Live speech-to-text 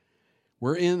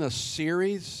We're in a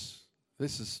series.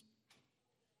 This is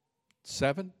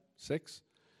 7, 6,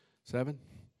 7.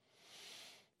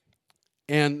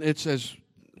 And it's, as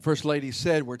First Lady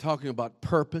said, we're talking about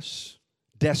purpose,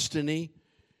 destiny,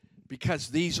 because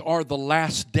these are the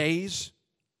last days.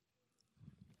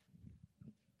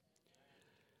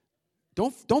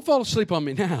 Don't fall asleep on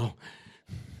me now.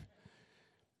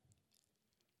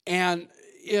 And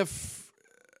if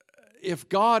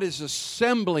God is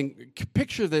assembling,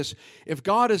 picture this, if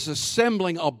God is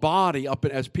assembling a body up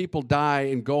as people die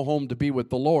and go home to be with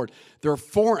the Lord, there are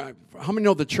four. How many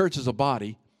know the church is a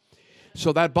body?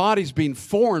 So that body's being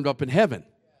formed up in heaven.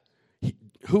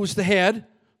 Who's the head?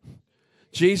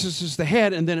 Jesus is the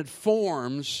head, and then it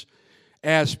forms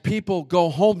as people go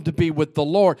home to be with the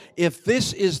Lord. If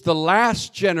this is the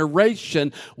last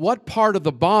generation, what part of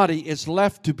the body is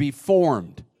left to be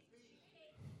formed?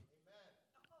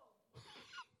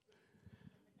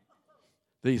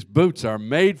 These boots are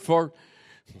made for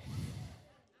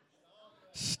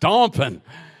stomping.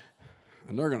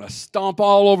 And they're going to stomp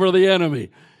all over the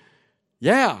enemy.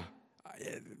 Yeah.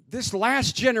 This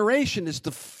last generation is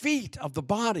the feet of the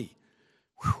body.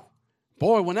 Whew.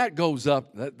 Boy, when that goes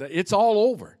up, it's all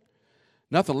over.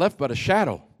 Nothing left but a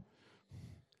shadow.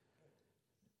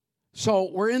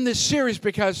 So we're in this series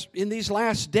because in these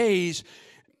last days,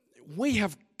 we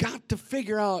have got to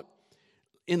figure out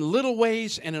in little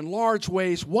ways and in large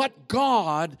ways how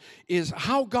God is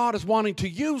wanting to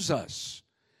use us,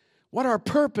 what our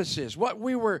purpose is, what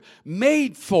we were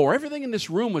made for. Everything in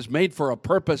this room was made for a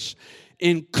purpose,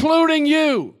 including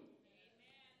you.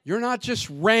 You're not just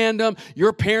random.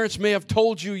 Your parents may have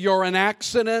told you you're an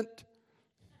accident,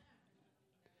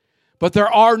 but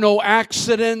there are no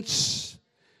accidents.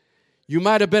 You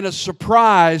might have been a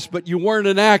surprise, but you weren't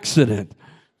an accident.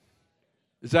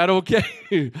 Is that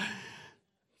okay?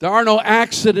 There are no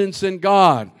accidents in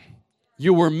God.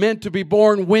 You were meant to be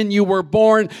born when you were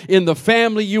born, in the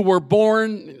family you were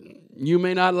born. You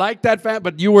may not like that family,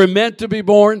 but you were meant to be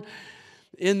born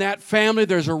in that family.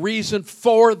 There's a reason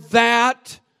for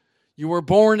that. You were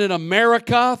born in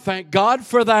America. Thank God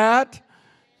for that.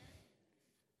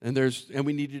 And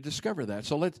we need to discover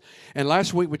that. And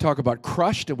last week we talked about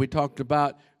crushed, and we talked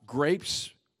about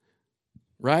grapes,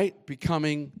 right,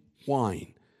 becoming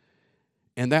wine.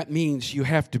 And that means you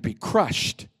have to be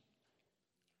crushed.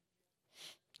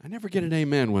 I never get an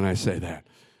amen when I say that.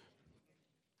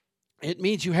 It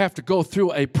means you have to go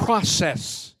through a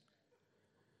process.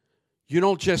 You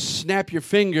don't just snap your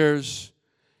fingers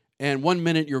and 1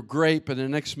 minute you're grape and the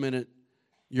next minute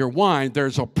you're wine.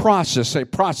 There's a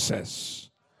process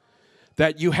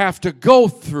that you have to go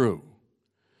through.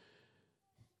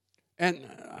 And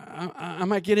I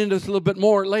might get into this a little bit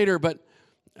more later, but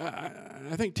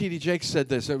I think T.D. Jakes said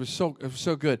this. It was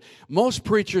so good. Most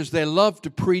preachers, they love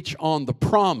to preach on the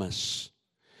promise.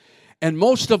 And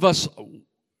most of us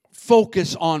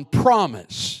focus on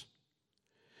promise.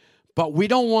 But we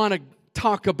don't want to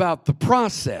talk about the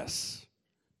process.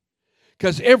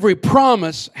 Because every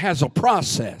promise has a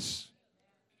process.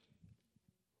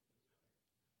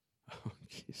 Oh,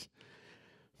 jeez.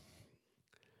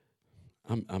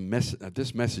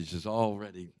 This message is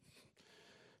already...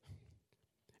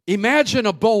 Imagine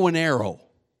a bow and arrow.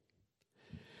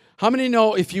 How many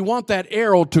know if you want that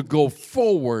arrow to go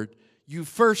forward, you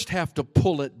first have to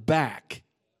pull it back?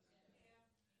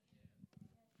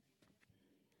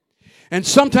 And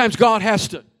sometimes God has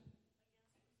to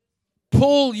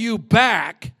pull you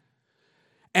back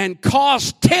and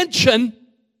cause tension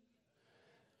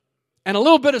and a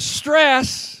little bit of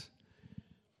stress.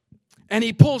 And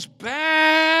he pulls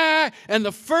back, and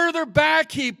the further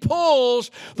back he pulls,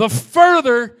 the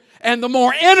further and the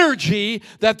more energy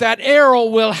that arrow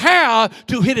will have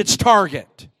to hit its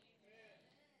target.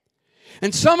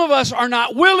 And some of us are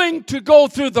not willing to go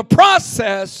through the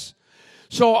process,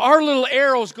 so our little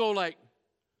arrows go like,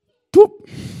 boop.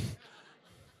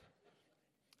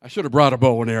 I should have brought a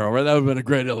bow and arrow, right? That would have been a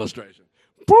great illustration.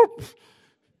 Boop.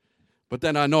 But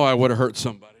then I know I would have hurt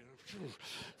somebody.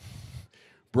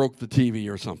 Broke the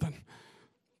TV or something.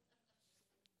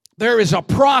 There is a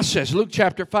process. Luke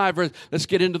chapter 5, let's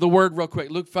get into the word real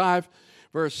quick. Luke 5,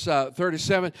 verse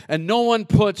 37. And no one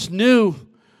puts new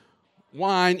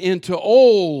wine into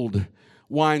old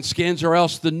wineskins, or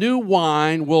else the new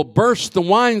wine will burst the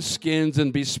wineskins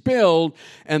and be spilled,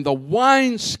 and the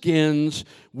wineskins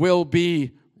will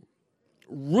be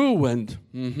ruined.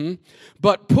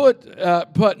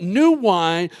 But new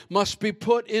wine must be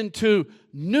put into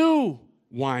new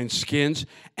wineskins,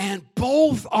 and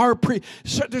both are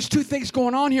so there's two things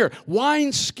going on here.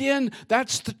 Wineskin,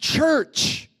 that's the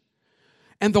church,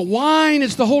 and the wine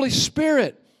is the Holy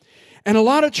Spirit. And a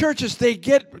lot of churches, they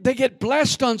get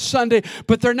blessed on Sunday,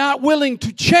 but they're not willing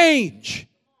to change.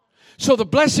 So the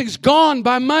blessing's gone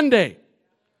by Monday.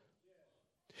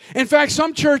 In fact,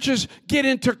 some churches get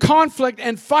into conflict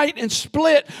and fight and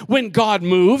split when God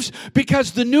moves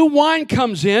because the new wine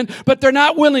comes in, but they're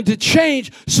not willing to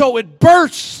change, so it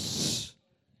bursts.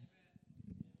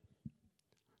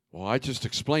 Well, I just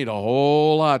explained a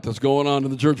whole lot that's going on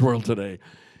in the church world today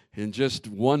in just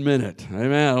 1 minute.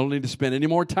 Amen. I don't need to spend any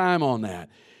more time on that.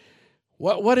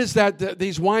 What is that?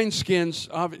 These wine skins,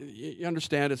 you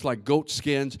understand, it's like goat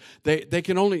skins. They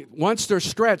can only, once they're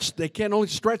stretched, they can only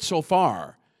stretch so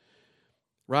far.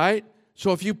 Right?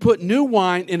 So if you put new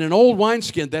wine in an old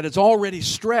wineskin that is already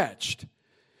stretched,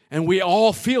 and we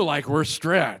all feel like we're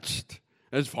stretched,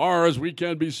 as far as we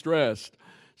can be stretched.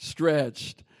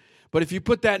 But if you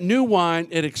put that new wine,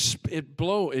 it expands.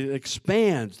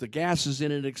 The gases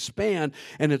in it expand,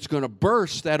 and it's going to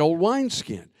burst that old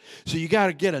wineskin. So you got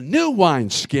to get a new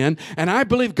wineskin, and I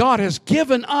believe God has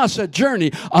given us a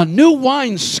journey, a new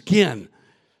wineskin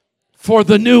for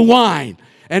the new wine.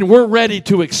 And we're ready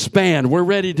to expand. We're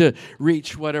ready to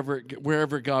reach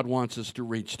wherever God wants us to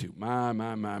reach to. My.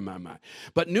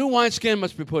 But new wineskin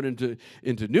must be put into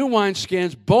new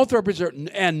wineskins. Both are preserved.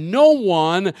 And no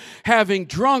one, having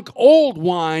drunk old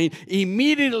wine,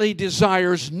 immediately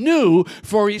desires new,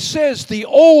 for he says the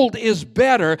old is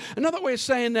better. Another way of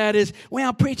saying that is,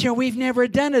 well, preacher, we've never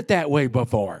done it that way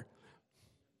before.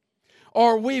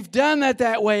 Or we've done it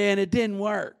that way and it didn't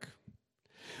work.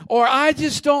 Or I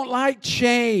just don't like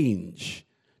change.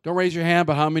 Don't raise your hand,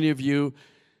 but how many of you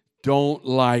don't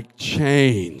like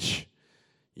change?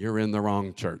 You're in the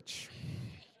wrong church.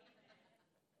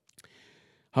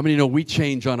 How many know we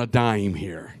change on a dime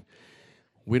here?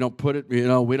 We don't put it, we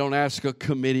don't ask a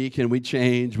committee, can we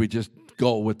change? We just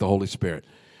go with the Holy Spirit.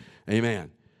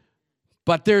 Amen.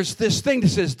 But there's this thing that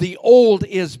says the old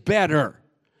is better.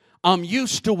 I'm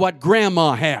used to what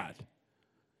grandma had.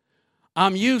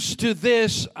 I'm used to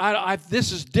this.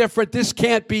 This is different. This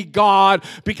can't be God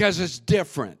because it's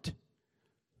different.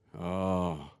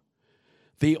 Oh,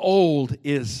 the old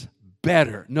is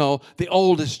better. No, the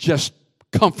old is just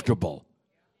comfortable.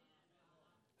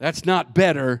 That's not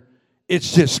better.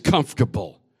 It's just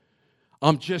comfortable.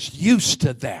 I'm just used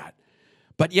to that.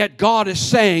 But yet God is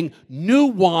saying new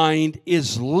wine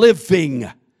is living.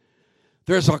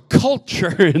 There's a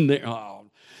culture in there. Oh.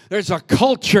 There's a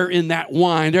culture in that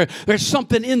wine. There's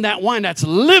something in that wine that's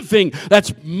living,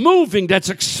 that's moving, that's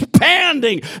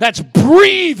expanding, that's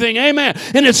breathing. Amen.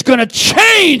 And it's going to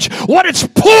change what it's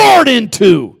poured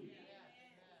into.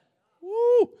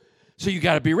 Woo. So you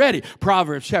got to be ready.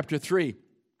 Proverbs chapter 3.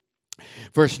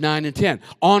 Verse 9 and 10.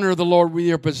 Honor the Lord with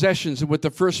your possessions and with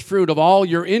the first fruit of all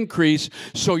your increase,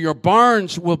 so your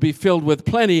barns will be filled with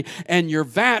plenty and your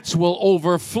vats will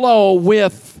overflow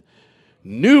with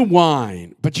new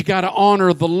wine. But you got to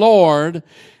honor the Lord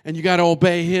and you got to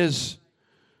obey His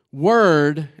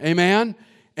word. Amen?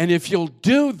 And if you'll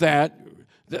do that,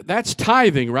 that's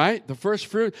tithing, right? The first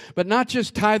fruit. But not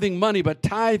just tithing money, but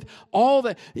tithe all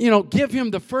that. Give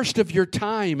Him the first of your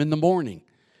time in the morning.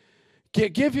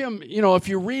 Give Him, if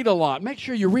you read a lot, make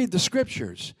sure you read the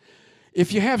Scriptures.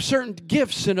 If you have certain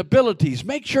gifts and abilities,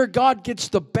 make sure God gets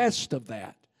the best of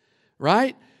that,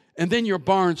 right? And then your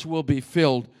barns will be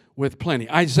filled with plenty.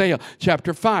 Isaiah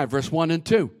chapter 5, verse 1 and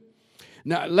 2.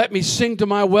 Now, let me sing to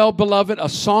my well-beloved a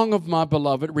song of my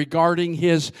beloved regarding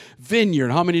his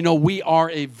vineyard. How many know we are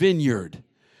a vineyard?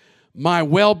 My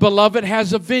well-beloved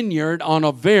has a vineyard on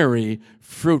a very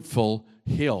fruitful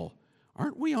hill.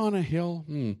 Aren't we on a hill?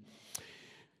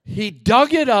 He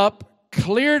dug it up,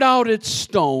 cleared out its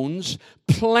stones,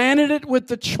 planted it with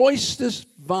the choicest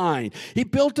vine. He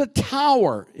built a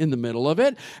tower in the middle of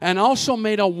it and also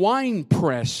made a wine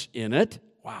press in it.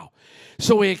 Wow.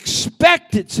 So he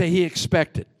expected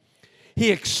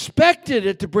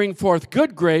it to bring forth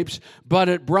good grapes, but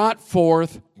it brought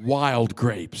forth wild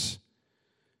grapes.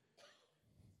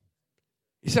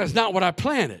 He says, not what I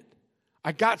planted.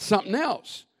 I got something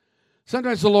else.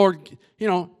 Sometimes the Lord,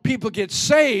 people get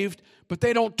saved, but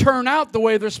they don't turn out the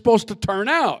way they're supposed to turn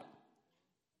out.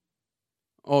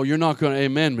 Oh, you're not going to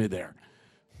amen me there.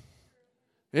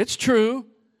 It's true.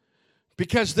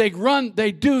 Because they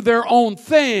do their own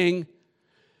thing,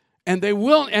 and they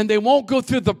won't go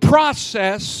through the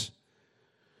process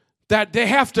that they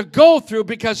have to go through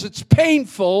because it's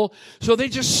painful, so they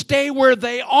just stay where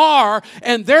they are,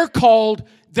 and they're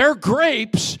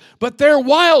grapes, but they're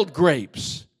wild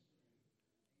grapes.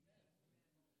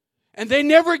 And they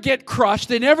never get crushed,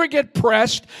 they never get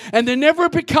pressed, and they never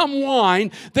become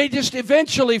wine. They just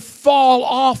eventually fall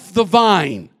off the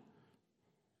vine.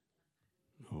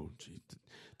 Oh, geez.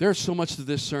 There's so much to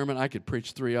this sermon, I could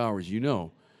preach 3 hours, You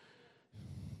know,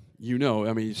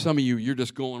 I mean, some of you, you're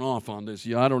just going off on this.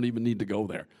 I don't even need to go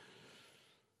there.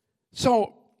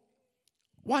 So,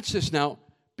 watch this now,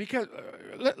 because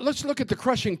let's look at the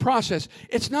crushing process.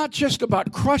 It's not just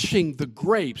about crushing the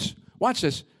grapes. Watch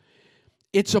this.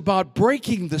 It's about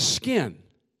breaking the skin.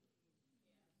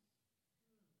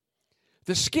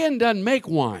 The skin doesn't make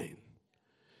wine.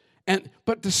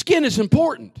 But the skin is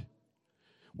important.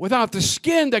 Without the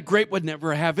skin, that grape would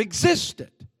never have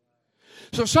existed.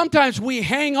 So sometimes we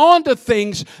hang on to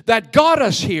things that got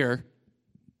us here,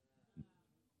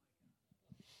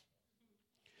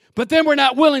 but then we're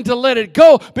not willing to let it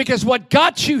go because what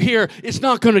got you here is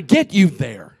not going to get you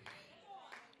there.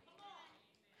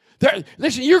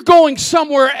 Listen, you're going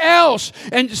somewhere else,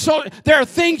 and so there are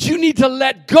things you need to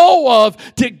let go of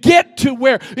to get to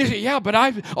where. You say, yeah, but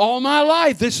all my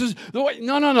life, this is the way.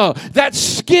 No. That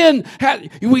skin,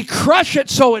 we crush it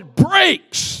so it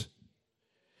breaks.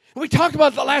 We talked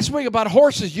about the last week about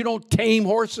horses. You don't tame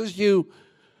horses, you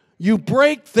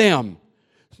break them.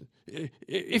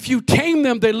 If you tame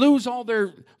them, they lose all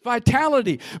their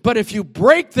vitality. But if you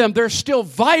break them, they're still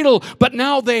vital, but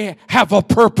now they have a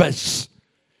purpose.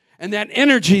 And that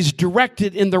energy is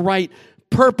directed in the right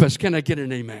purpose. Can I get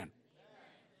an amen?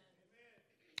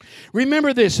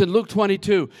 Remember this in Luke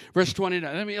 22, verse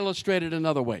 29. Let me illustrate it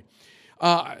another way.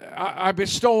 I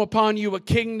bestow upon you a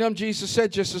kingdom, Jesus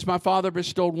said, just as my Father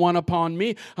bestowed one upon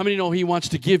me. How many know He wants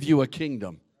to give you a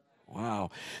kingdom? Wow.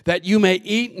 That you may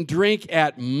eat and drink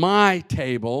at my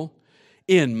table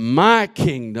in my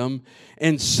kingdom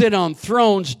and sit on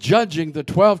thrones judging the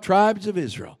 12 tribes of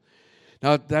Israel.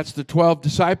 Now, that's the 12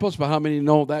 disciples, but how many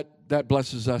know that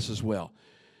blesses us as well?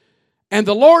 And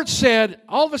the Lord said,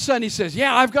 all of a sudden He says,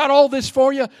 yeah, I've got all this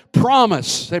for you.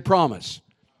 Promise. Say promise.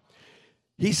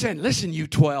 He said, listen, you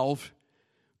 12,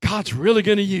 God's really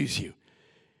going to use you.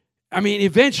 I mean,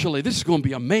 eventually, this is going to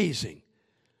be amazing.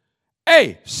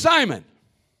 Hey, Simon.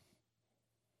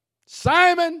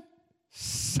 Simon.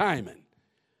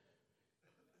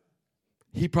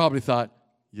 He probably thought,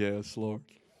 yes, Lord.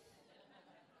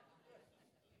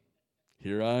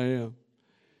 Here I am,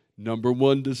 number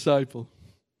one disciple.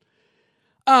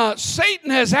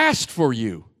 Satan has asked for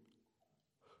you.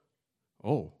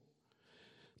 Oh.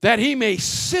 That he may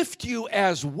sift you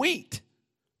as wheat.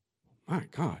 My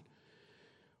God.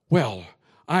 Well,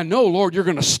 I know, Lord, you're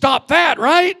going to stop that,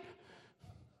 right?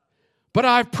 But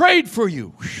I've prayed for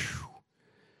you. Whew.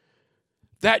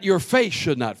 That your faith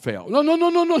should not fail. No.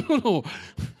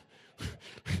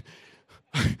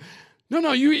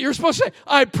 No, you're supposed to say,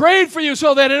 I prayed for you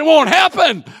so that it won't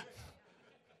happen.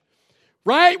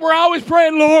 Right? We're always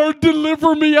praying, Lord,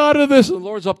 deliver me out of this. And the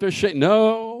Lord's up there shaking.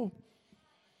 No.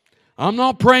 I'm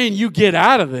not praying you get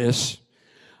out of this.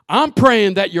 I'm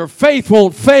praying that your faith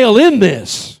won't fail in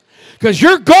this. Because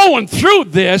you're going through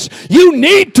this. You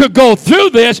need to go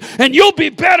through this. And you'll be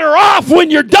better off when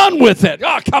you're done with it.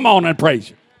 Oh, come on and praise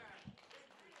you.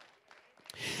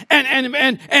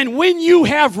 And when you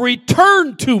have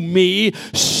returned to me,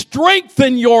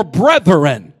 strengthen your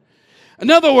brethren. In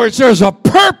other words, there's a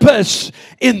purpose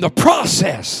in the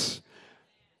process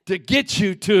to get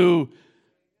you to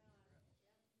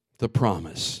the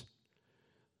promise.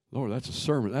 Lord, that's a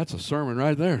sermon. That's a sermon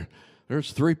right there.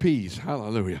 There's 3 P's.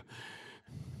 Hallelujah.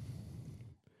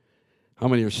 How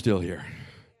many are still here?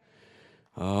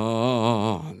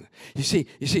 Oh, you see,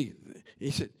 he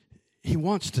said he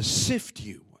wants to sift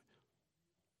you.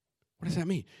 What does that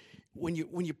mean? When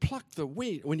you pluck the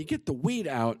weed, when you get the weed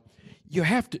out, you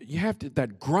have to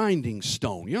that grinding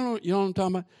stone. You know what I'm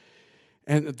talking about?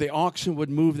 And the oxen would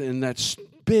move, and that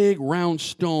big round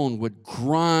stone would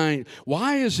grind.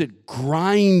 Why is it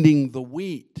grinding the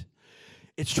wheat?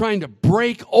 It's trying to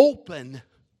break open.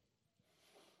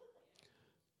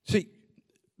 See,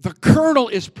 the kernel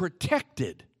is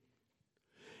protected,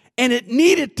 and it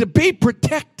needed to be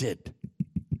protected.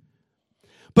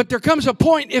 But there comes a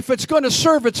point, if it's going to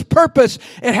serve its purpose,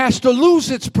 it has to lose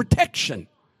its protection.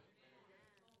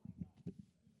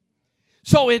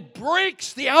 So it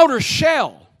breaks the outer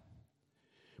shell.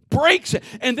 Breaks it.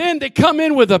 And then they come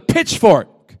in with a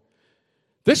pitchfork.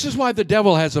 This is why the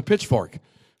devil has a pitchfork.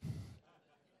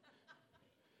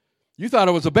 You thought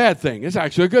it was a bad thing. It's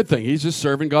actually a good thing. He's just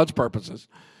serving God's purposes.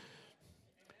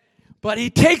 But he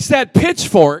takes that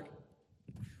pitchfork.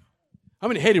 How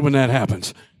many hate it when that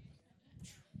happens?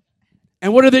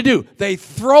 And what do? They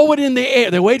throw it in the air.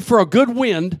 They wait for a good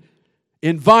wind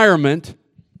environment.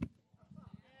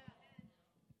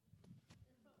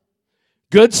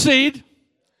 Good seed.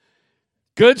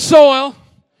 Good soil.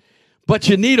 But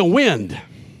you need a wind.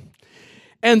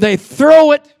 And they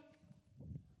throw it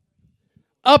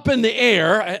up in the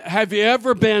air. Have you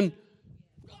ever been?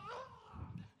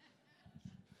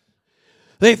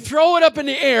 They throw it up in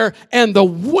the air, and the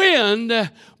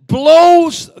wind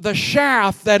blows the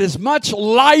shaft that is much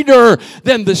lighter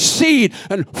than the seed,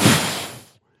 and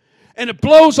it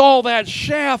blows all that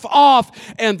shaft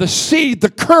off, and the seed, the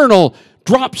kernel,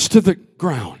 drops to the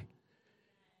ground.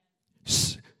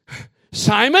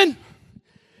 Simon,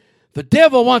 the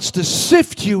devil wants to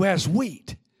sift you as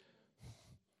wheat.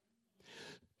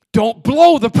 Don't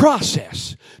blow the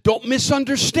process. Don't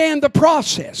misunderstand the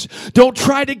process. Don't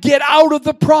try to get out of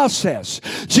the process.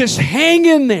 Just hang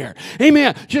in there.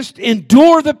 Amen. Just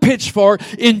endure the pitchfork.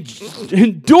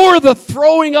 Endure the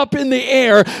throwing up in the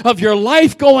air of your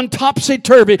life going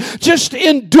topsy-turvy. Just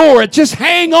endure it. Just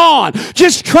hang on.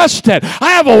 Just trust it.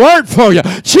 I have a word for you.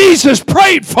 Jesus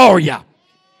prayed for you.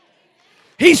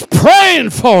 He's praying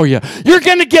for you. You're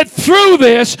going to get through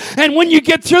this, and when you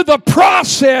get through the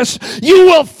process, you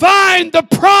will find the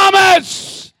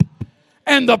promise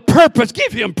and the purpose.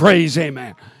 Give him praise,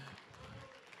 amen.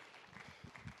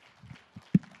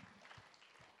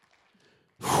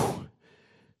 Whew.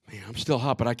 Man, I'm still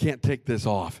hot, but I can't take this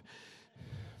off.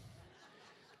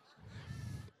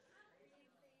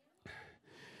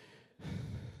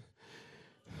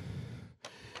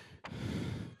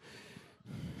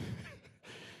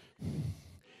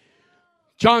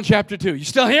 John chapter 2. You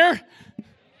still here?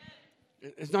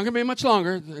 It's not going to be much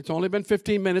longer. It's only been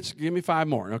 15 minutes. Give me 5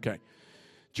 more. Okay.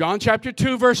 John chapter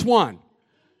 2, verse 1.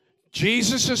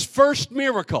 Jesus' first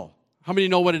miracle. How many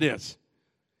know what it is?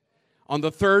 On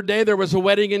the 3rd day, there was a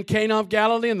wedding in Cana of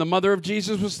Galilee, and the mother of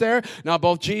Jesus was there. Now,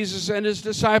 both Jesus and his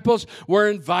disciples were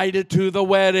invited to the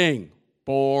wedding.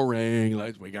 Boring.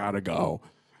 We got to go.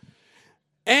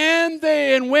 And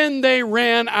when they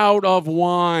ran out of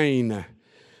wine,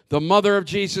 the mother of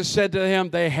Jesus said to him,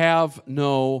 they have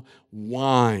no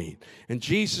wine. And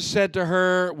Jesus said to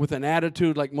her with an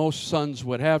attitude like most sons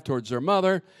would have towards their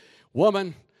mother,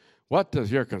 woman, what does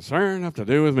your concern have to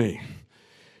do with me?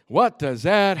 What does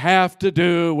that have to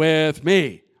do with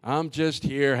me? I'm just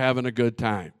here having a good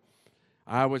time.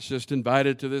 I was just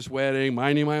invited to this wedding,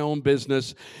 minding my own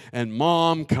business, and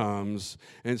mom comes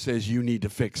and says, you need to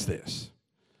fix this.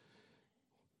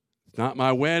 It's not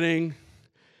my wedding.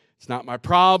 It's not my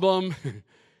problem.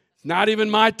 It's not even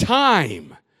my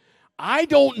time. I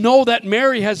don't know that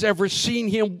Mary has ever seen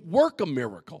him work a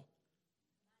miracle.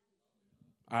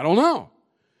 I don't know.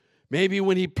 Maybe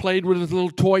when he played with his little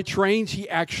toy trains, he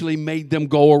actually made them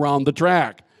go around the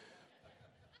track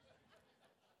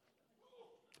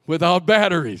without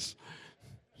batteries.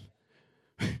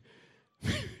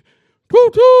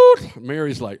 Toot, toot.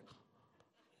 Mary's like,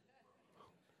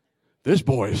 this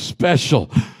boy is special.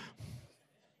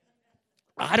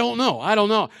 I don't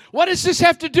know. What does this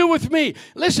have to do with me?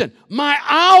 Listen, my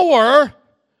hour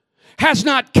has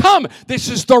not come. This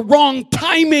is the wrong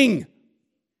timing.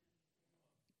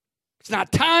 It's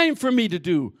not time for me to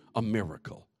do a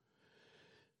miracle.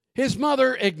 His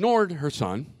mother ignored her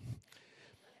son,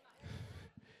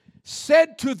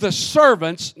 said to the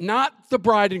servants, not the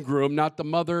bride and groom, not the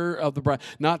mother of the bride,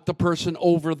 not the person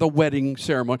over the wedding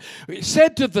ceremony,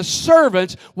 said to the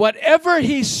servants, whatever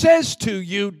he says to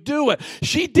you, do it.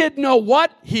 She didn't know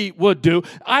what he would do.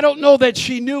 I don't know that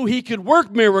she knew he could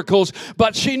work miracles,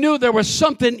 but she knew there was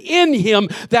something in him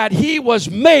that he was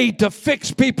made to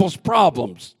fix people's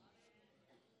problems.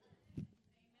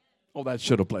 Oh, that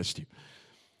should have blessed you.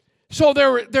 So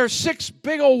there are 6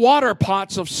 big old water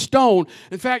pots of stone.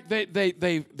 In fact,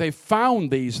 they found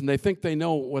these, and they think they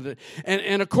know what it.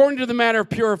 And according to the matter of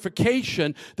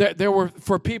purification, there were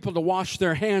for people to wash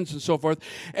their hands and so forth.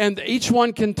 And each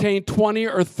one contained 20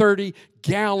 or 30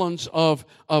 gallons of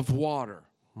water.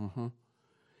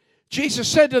 Jesus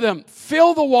said to them,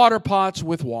 fill the water pots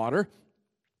with water.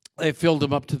 They filled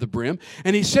them up to the brim.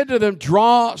 And he said to them,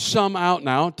 draw some out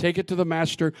now, take it to the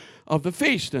master of the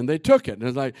feast. And they took it. And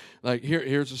it's like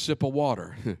here's a sip of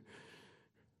water.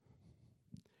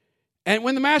 And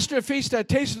when the master of the feast had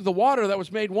tasted the water that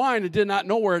was made wine and did not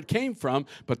know where it came from,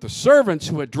 but the servants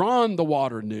who had drawn the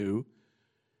water knew,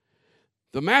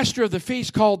 the master of the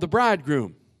feast called the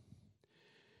bridegroom.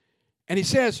 And he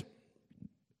said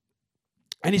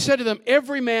to them,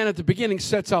 every man at the beginning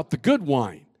sets out the good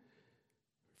wine.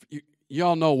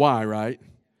 Y'all know why, right?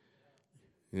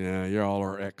 Yeah, y'all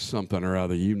are ex something or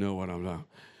other. You know what I'm talking.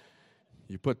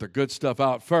 You put the good stuff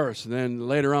out first, and then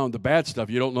later on the bad stuff,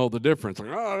 you don't know the difference.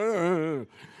 Like,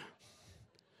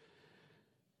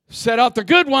 set out the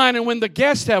good wine, and when the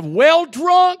guests have well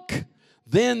drunk,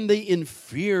 then the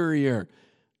inferior.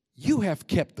 You have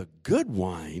kept the good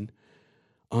wine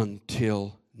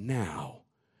until now.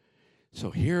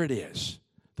 So here it is.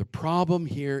 The problem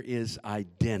here is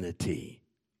identity.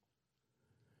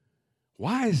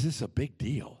 Why is this a big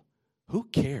deal? Who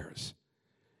cares?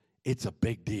 It's a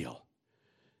big deal.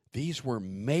 These were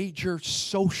major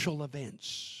social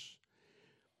events.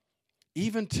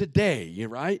 Even today, you're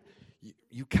right,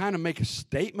 you kind of make a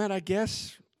statement, I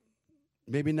guess,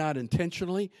 maybe not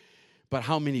intentionally, but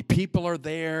how many people are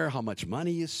there, how much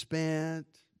money is spent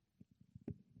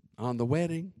on the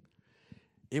wedding.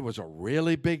 It was a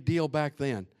really big deal back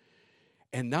then.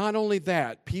 And not only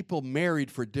that, people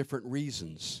married for different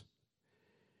reasons.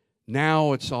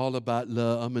 Now it's all about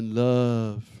love. I'm in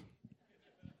love.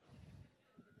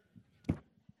 It's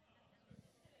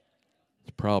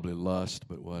probably lust,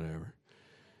 but whatever.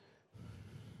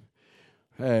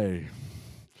 Hey,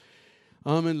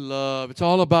 I'm in love. It's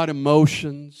all about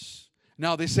emotions.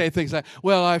 Now they say things like,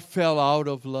 well, I fell out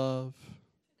of love.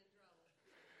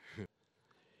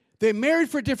 They married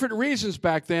for different reasons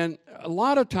back then. A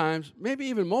lot of times, maybe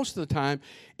even most of the time,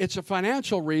 it's a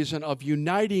financial reason of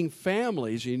uniting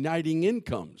families, uniting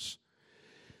incomes.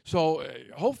 So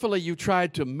hopefully you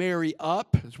tried to marry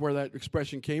up. That's where that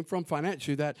expression came from,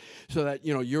 financially. So that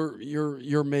you know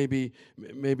you're maybe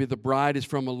the bride is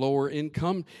from a lower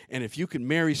income, and if you could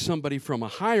marry somebody from a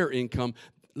higher income,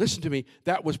 listen to me,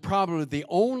 that was probably the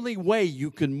only way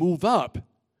you could move up.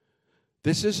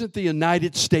 This isn't the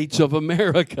United States of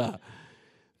America.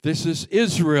 This is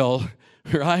Israel,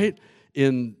 right,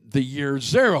 in the year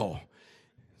 0.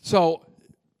 So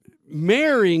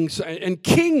marrying, and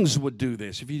kings would do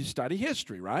this if you study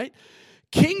history, right?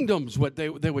 Kingdoms, they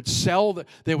would sell,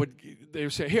 they would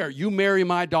say, here, you marry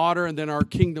my daughter, and then our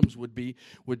kingdoms would be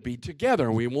together,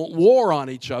 and we won't war on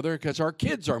each other because our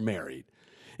kids are married.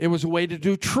 It was a way to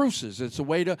do truces. It's a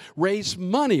way to raise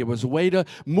money. It was a way to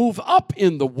move up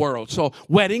in the world. So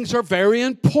weddings are very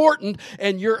important,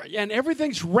 and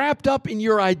everything's wrapped up in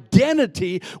your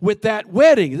identity with that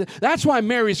wedding. That's why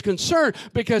Mary's concerned,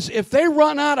 because if they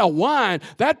run out of wine,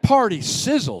 that party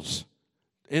sizzles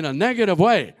in a negative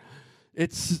way.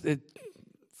 It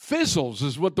fizzles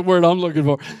is what the word I'm looking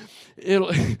for.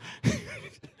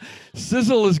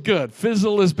 Sizzle is good.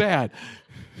 Fizzle is bad.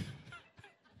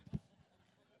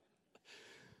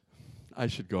 I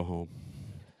should go home.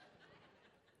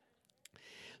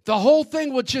 The whole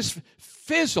thing would just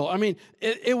fizzle. I mean,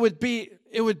 it would be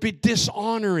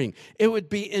dishonoring. It would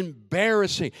be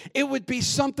embarrassing. It would be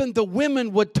something the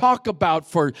women would talk about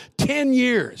for 10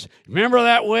 years. Remember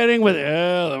that wedding with,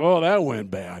 that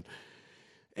went bad.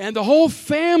 And the whole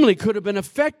family could have been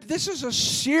affected. This is a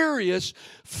serious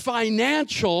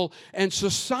financial and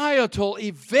societal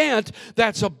event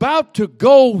that's about to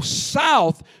go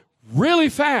south really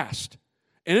fast.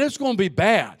 And it's going to be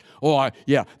bad.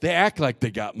 They act like they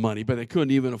got money, but they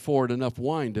couldn't even afford enough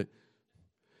wine to.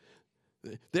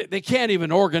 They can't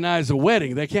even organize a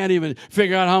wedding. They can't even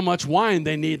figure out how much wine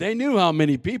they need. They knew how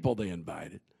many people they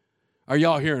invited. Are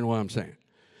y'all hearing what I'm saying?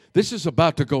 This is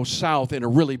about to go south in a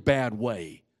really bad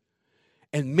way.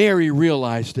 And Mary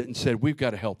realized it and said, we've got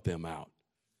to help them out.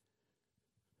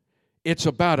 It's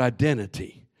about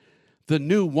identity. The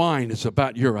new wine is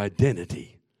about your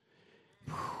identity.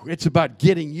 It's about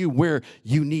getting you where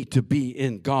you need to be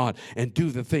in God and do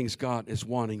the things God is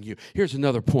wanting you. Here's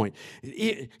another point.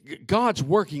 God's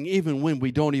working even when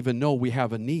we don't even know we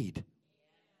have a need.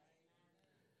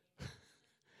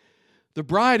 The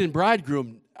bride and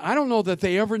bridegroom, I don't know that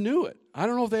they ever knew it. I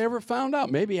don't know if they ever found out.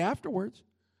 Maybe afterwards.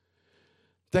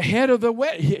 The head of the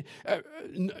wedding,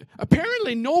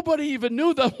 apparently nobody even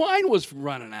knew the wine was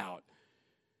running out.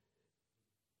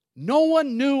 No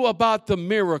one knew about the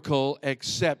miracle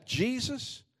except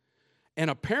Jesus and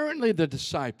apparently the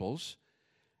disciples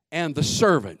and the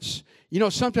servants. You know,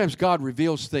 sometimes God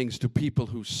reveals things to people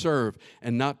who serve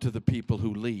and not to the people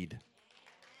who lead.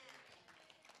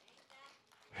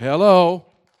 Hello?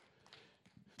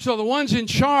 So the ones in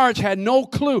charge had no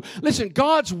clue. Listen,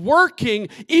 God's working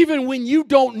even when you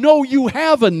don't know you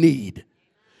have a need.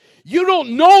 You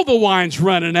don't know the wine's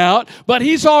running out, but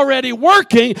He's already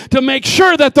working to make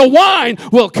sure that the wine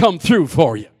will come through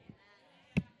for you.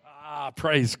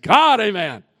 Praise God,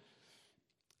 amen.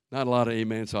 Not a lot of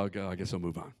amens, so I guess I'll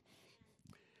move on.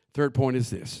 Third point is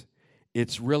this.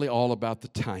 It's really all about the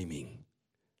timing.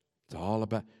 It's all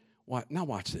about, what? Now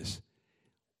watch this.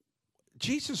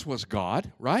 Jesus was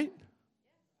God, right?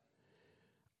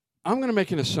 I'm going to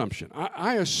make an assumption.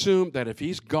 I assume that if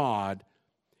He's God,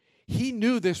 He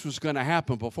knew this was going to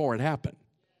happen before it happened.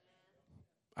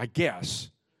 I guess.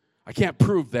 I can't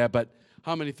prove that, but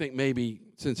how many think maybe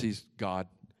since He's God?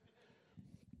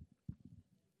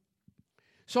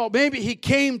 So maybe He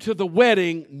came to the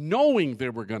wedding knowing they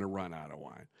were going to run out of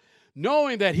wine.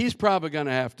 knowing that he's probably going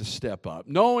to have to step up,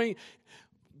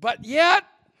 but yet,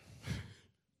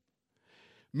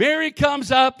 Mary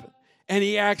comes up and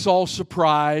he acts all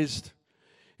surprised.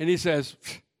 And he says,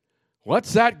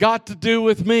 what's that got to do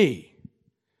with me?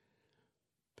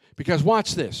 Because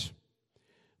watch this.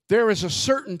 There is a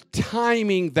certain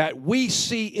timing that we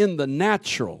see in the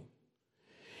natural.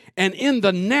 And in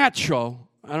the natural,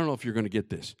 I don't know if you're going to get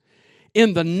this.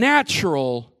 In the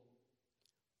natural,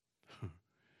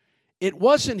 it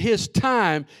wasn't his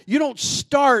time. You don't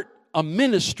start a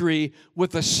ministry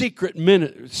with a secret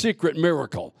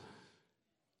miracle.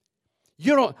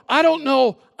 I don't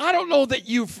know that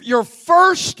your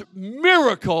first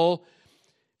miracle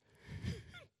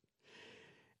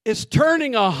is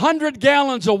turning 100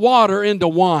 gallons of water into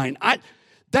wine.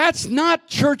 That's not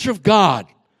Church of God.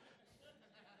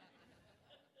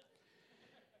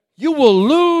 You will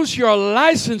lose your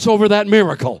license over that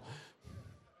miracle.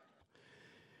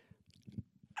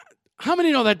 How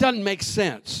many know that doesn't make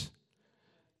sense?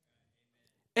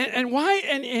 And why?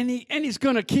 And he's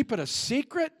going to keep it a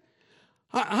secret?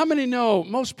 How many know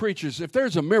most preachers? If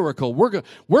there's a miracle, we're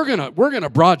gonna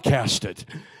broadcast it.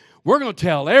 We're going to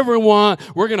tell everyone.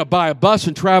 We're going to buy a bus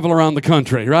and travel around the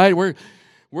country, right? We're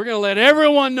going to let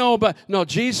everyone know about. No,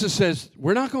 Jesus says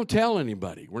we're not going to tell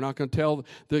anybody. We're not going to tell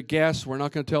the guests. We're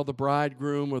not going to tell the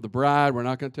bridegroom or the bride. We're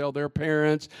not going to tell their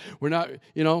parents. We're not.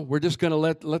 We're just going to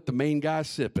let the main guy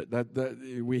sip it.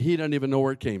 He doesn't even know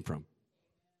where it came from.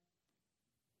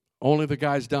 Only the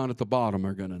guys down at the bottom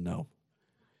are going to know.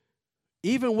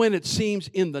 Even when it seems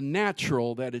in the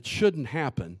natural that it shouldn't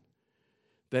happen,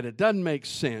 that it doesn't make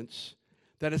sense,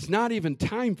 that it's not even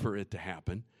time for it to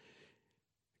happen,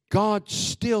 God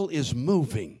still is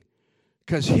moving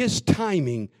because his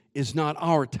timing is not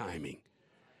our timing.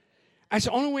 That's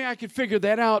the only way I could figure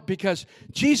that out because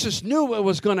Jesus knew it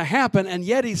was going to happen and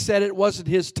yet he said it wasn't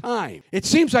his time. It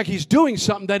seems like he's doing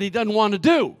something that he doesn't want to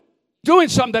do. Doing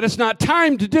something that it's not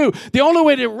time to do. The only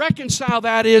way to reconcile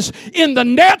that is in the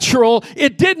natural,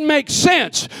 it didn't make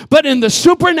sense. But in the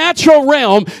supernatural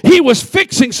realm, he was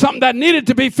fixing something that needed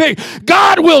to be fixed.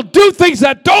 God will do things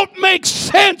that don't make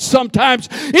sense sometimes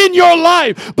in your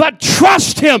life. But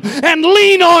trust him and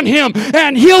lean on him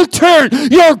and he'll turn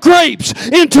your grapes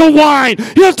into wine.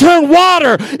 He'll turn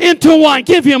water into wine.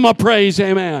 Give him a praise.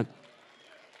 Amen.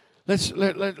 Let's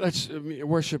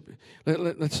worship.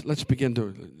 Let's begin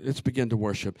to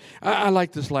worship. I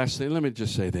like this last thing. Let me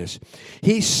just say this.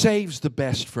 He saves the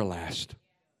best for last.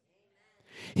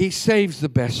 He saves the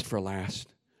best for last.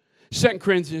 2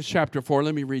 Corinthians chapter 4.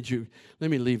 Let me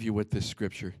leave you with this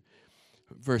scripture.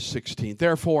 Verse 16.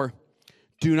 Therefore,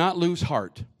 do not lose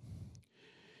heart.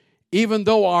 Even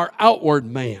though our outward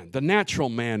man, the natural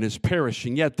man, is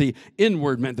perishing, yet the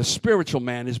inward man, the spiritual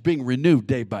man, is being renewed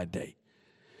day by day.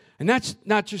 And that's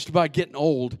not just about getting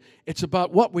old. It's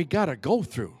about what we got to go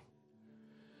through.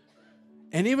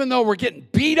 And even though we're getting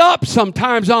beat up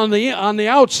sometimes on the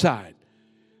outside,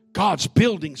 God's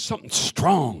building something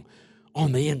strong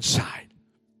on the inside.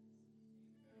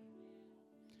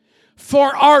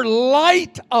 For our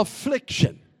light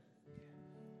affliction,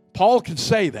 Paul can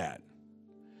say that,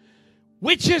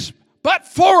 which is but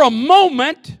for a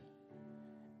moment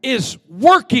is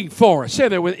working for us. Say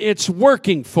that with, it's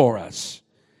working for us.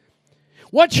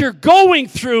 What you're going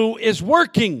through is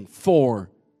working for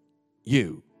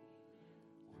you.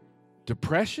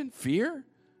 Depression, fear,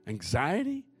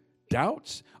 anxiety,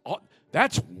 doubts,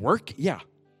 that's work. Yeah.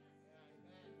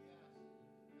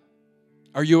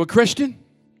 Are you a Christian?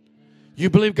 You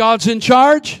believe God's in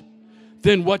charge?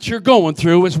 Then what you're going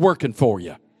through is working for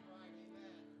you.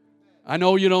 I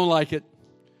know you don't like it.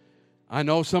 I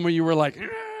know some of you were like,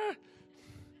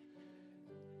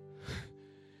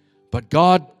 but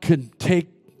God can take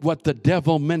what the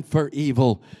devil meant for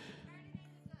evil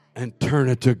and turn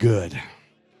it to good.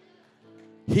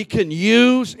 He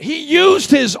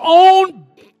used his own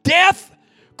death,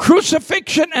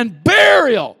 crucifixion, and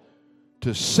burial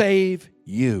to save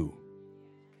you.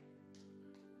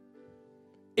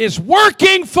 Is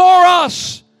working for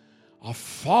us a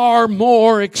far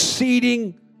more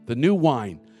exceeding the new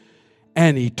wine,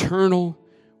 an eternal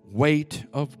weight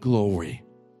of glory.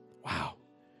 Wow.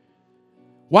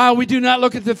 While we do not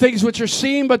look at the things which are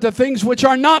seen, but the things which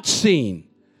are not seen.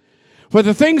 For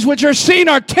the things which are seen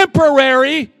are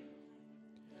temporary,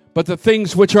 but the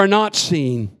things which are not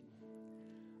seen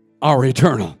are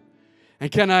eternal.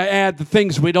 And can I add the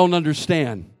things we don't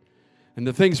understand and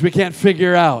the things we can't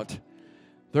figure out?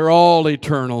 They're all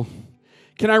eternal.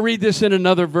 Can I read this in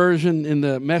another version in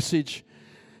the Message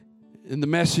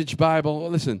Bible?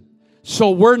 Listen.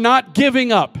 So we're not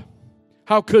giving up.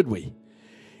 How could we?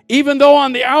 Even though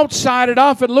on the outside it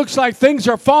often looks like things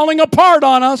are falling apart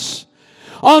on us,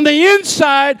 on the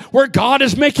inside, where God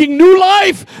is making new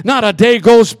life, not a day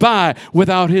goes by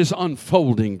without His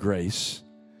unfolding grace.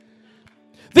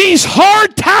 These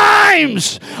hard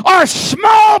times are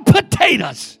small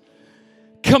potatoes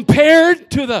compared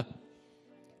to the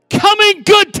coming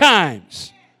good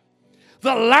times,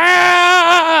 the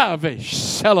lavish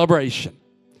celebration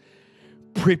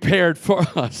prepared for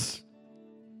us.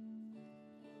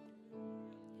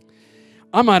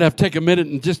 I might have to take a minute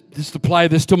and just apply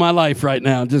this to my life right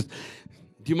now. Do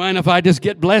you mind if I just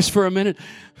get blessed for a minute?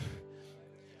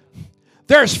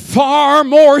 There's far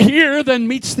more here than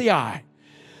meets the eye.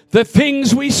 The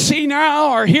things we see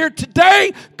now are here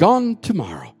today, gone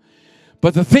tomorrow.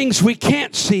 But the things we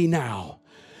can't see now,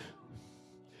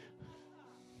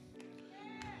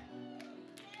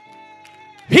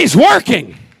 He's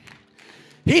working.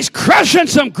 He's crushing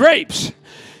some grapes.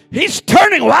 He's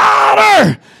turning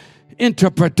water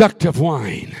into productive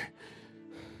wine.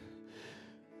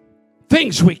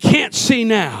 Things we can't see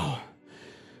now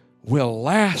will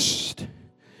last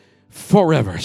forever.